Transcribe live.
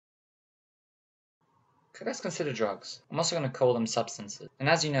let's consider drugs. I'm also going to call them substances. And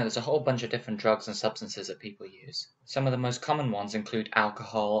as you know, there's a whole bunch of different drugs and substances that people use. Some of the most common ones include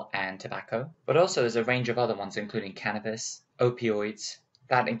alcohol and tobacco, but also there's a range of other ones including cannabis, opioids,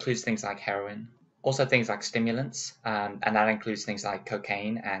 that includes things like heroin, also things like stimulants, and that includes things like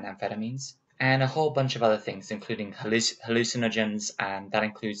cocaine and amphetamines, and a whole bunch of other things including hallucinogens, and that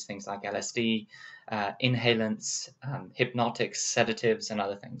includes things like LSD, inhalants, hypnotics, sedatives, and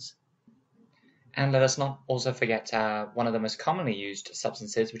other things. And let us not also forget one of the most commonly used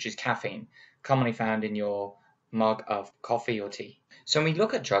substances, which is caffeine, commonly found in your mug of coffee or tea. So when we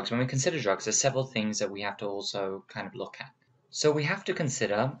look at drugs, when we consider drugs, there's several things that we have to also kind of look at. So we have to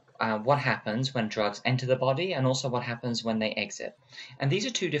consider what happens when drugs enter the body and also what happens when they exit. And these are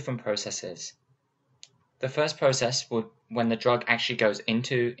two different processes. The first process, when the drug actually goes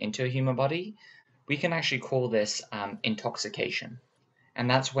into a human body, we can actually call this intoxication. And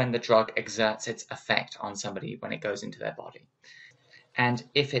that's when the drug exerts its effect on somebody when it goes into their body. And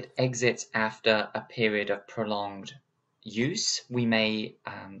if it exits after a period of prolonged use, we may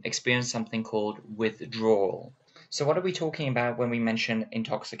experience something called withdrawal. So what are we talking about when we mention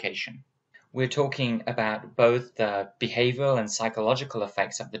intoxication? We're talking about both the behavioral and psychological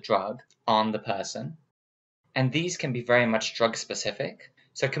effects of the drug on the person, and these can be very much drug specific.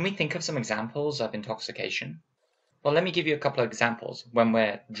 So can we think of some examples of intoxication? Well, let me give you a couple of examples. When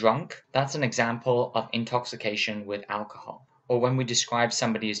we're drunk, that's an example of intoxication with alcohol. Or when we describe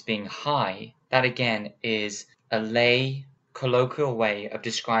somebody as being high, that again is a lay, colloquial way of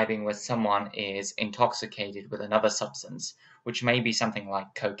describing when someone is intoxicated with another substance, which may be something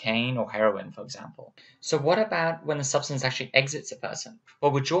like cocaine or heroin, for example. So what about when a substance actually exits a person?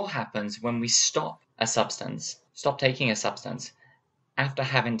 Well, withdrawal happens when we stop taking a substance, after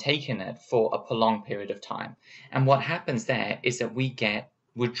having taken it for a prolonged period of time. And what happens there is that we get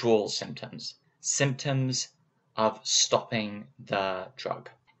withdrawal symptoms of stopping the drug.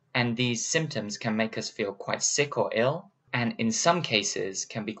 And these symptoms can make us feel quite sick or ill, and in some cases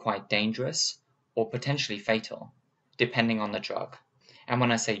can be quite dangerous or potentially fatal, depending on the drug. And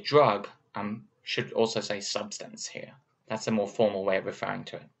when I say drug, I should also say substance here. That's a more formal way of referring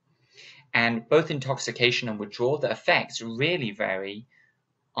to it. And both intoxication and withdrawal, the effects really vary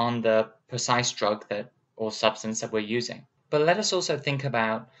on the precise drug or substance that we're using. But let us also think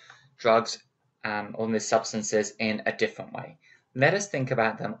about drugs or the substances in a different way. Let us think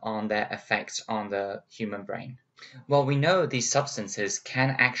about them on their effects on the human brain. Well, we know these substances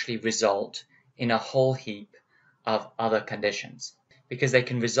can actually result in a whole heap of other conditions because they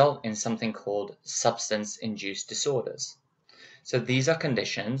can result in something called substance-induced disorders. So these are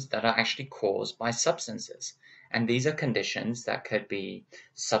conditions that are actually caused by substances. And these are conditions that could be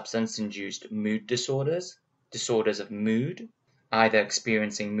substance-induced mood disorders, disorders of mood, either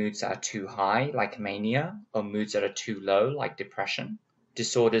experiencing moods that are too high, like mania, or moods that are too low, like depression,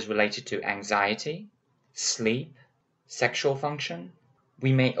 disorders related to anxiety, sleep, sexual function.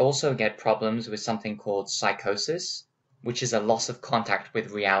 We may also get problems with something called psychosis, which is a loss of contact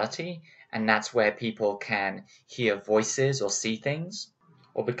with reality, and that's where people can hear voices or see things,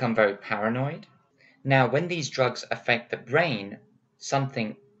 or become very paranoid. Now, when these drugs affect the brain,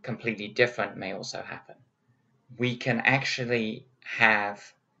 something completely different may also happen. We can actually have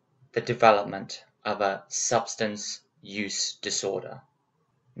the development of a substance use disorder.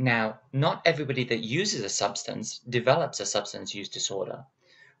 Now, not everybody that uses a substance develops a substance use disorder,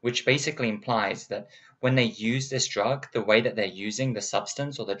 which basically implies that when they use this drug, the way that they're using the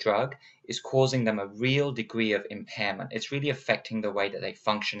substance or the drug is causing them a real degree of impairment. It's really affecting the way that they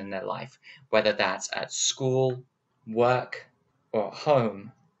function in their life, whether that's at school, work, or at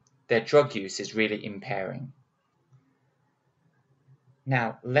home. Their drug use is really impairing.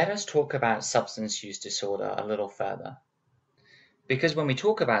 Now, let us talk about substance use disorder a little further. Because when we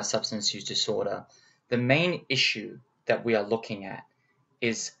talk about substance use disorder, the main issue that we are looking at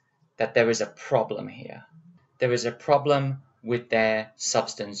is that there is a problem here. There is a problem with their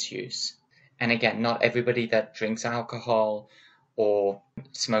substance use. And again, not everybody that drinks alcohol or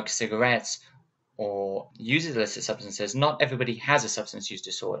smokes cigarettes or uses illicit substances, not everybody has a substance use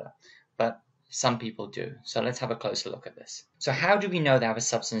disorder, but some people do. So let's have a closer look at this. So how do we know they have a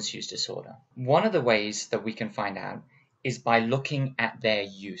substance use disorder? One of the ways that we can find out is by looking at their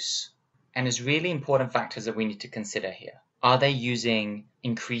use. And there's really important factors that we need to consider here. Are they using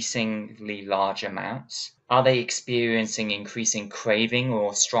increasingly large amounts? Are they experiencing increasing craving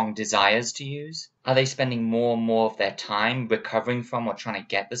or strong desires to use? Are they spending more and more of their time recovering from or trying to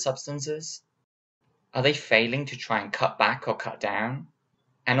get the substances? Are they failing to try and cut back or cut down?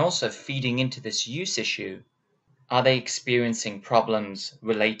 And also feeding into this use issue, are they experiencing problems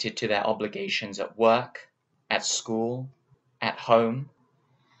related to their obligations at work, at school, at home.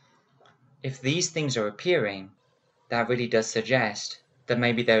 If these things are appearing, that really does suggest that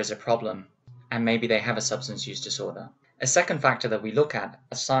maybe there is a problem and maybe they have a substance use disorder. A second factor that we look at,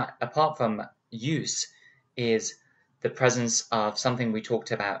 apart from use, is the presence of something we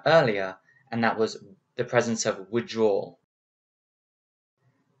talked about earlier, and that was the presence of withdrawal.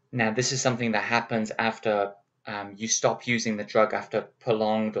 Now, this is something that happens after you stop using the drug after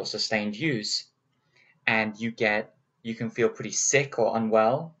prolonged or sustained use, and you can feel pretty sick or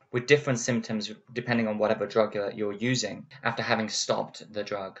unwell with different symptoms depending on whatever drug you're using after having stopped the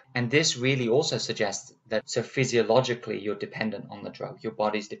drug. And this really also suggests that so physiologically you're dependent on the drug, your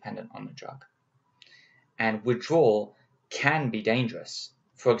body's dependent on the drug. And withdrawal can be dangerous.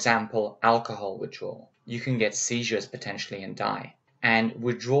 For example, alcohol withdrawal. You can get seizures potentially and die. And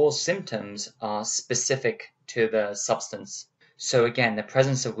withdrawal symptoms are specific to the substance. So again, the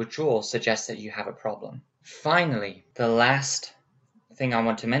presence of withdrawal suggests that you have a problem. Finally, the last thing I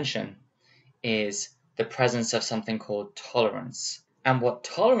want to mention is the presence of something called tolerance. And what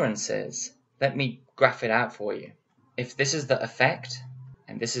tolerance is, let me graph it out for you. If this is the effect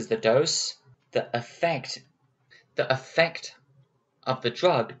and this is the dose, the effect of the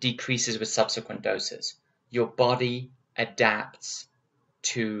drug decreases with subsequent doses. Your body adapts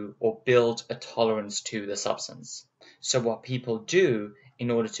to or builds a tolerance to the substance. So what people do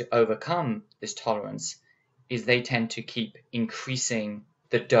in order to overcome this tolerance is they tend to keep increasing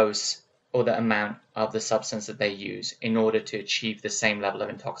the dose or the amount of the substance that they use in order to achieve the same level of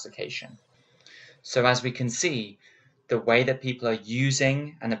intoxication. So as we can see, the way that people are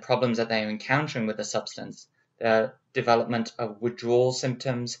using and the problems that they are encountering with the substance, the development of withdrawal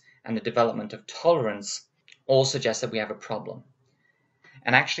symptoms and the development of tolerance all suggest that we have a problem.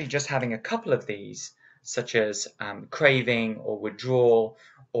 And actually just having a couple of these, such as craving or withdrawal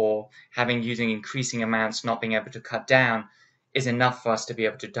or using increasing amounts, not being able to cut down, is enough for us to be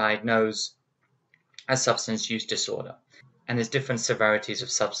able to diagnose a substance use disorder. And there's different severities of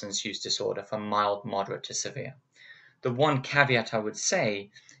substance use disorder from mild, moderate to severe. The one caveat I would say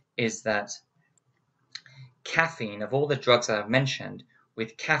is that caffeine, of all the drugs that I've mentioned,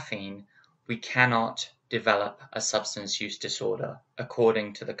 with caffeine, we cannot develop a substance use disorder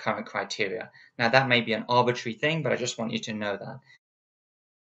according to the current criteria. Now, that may be an arbitrary thing, but I just want you to know that.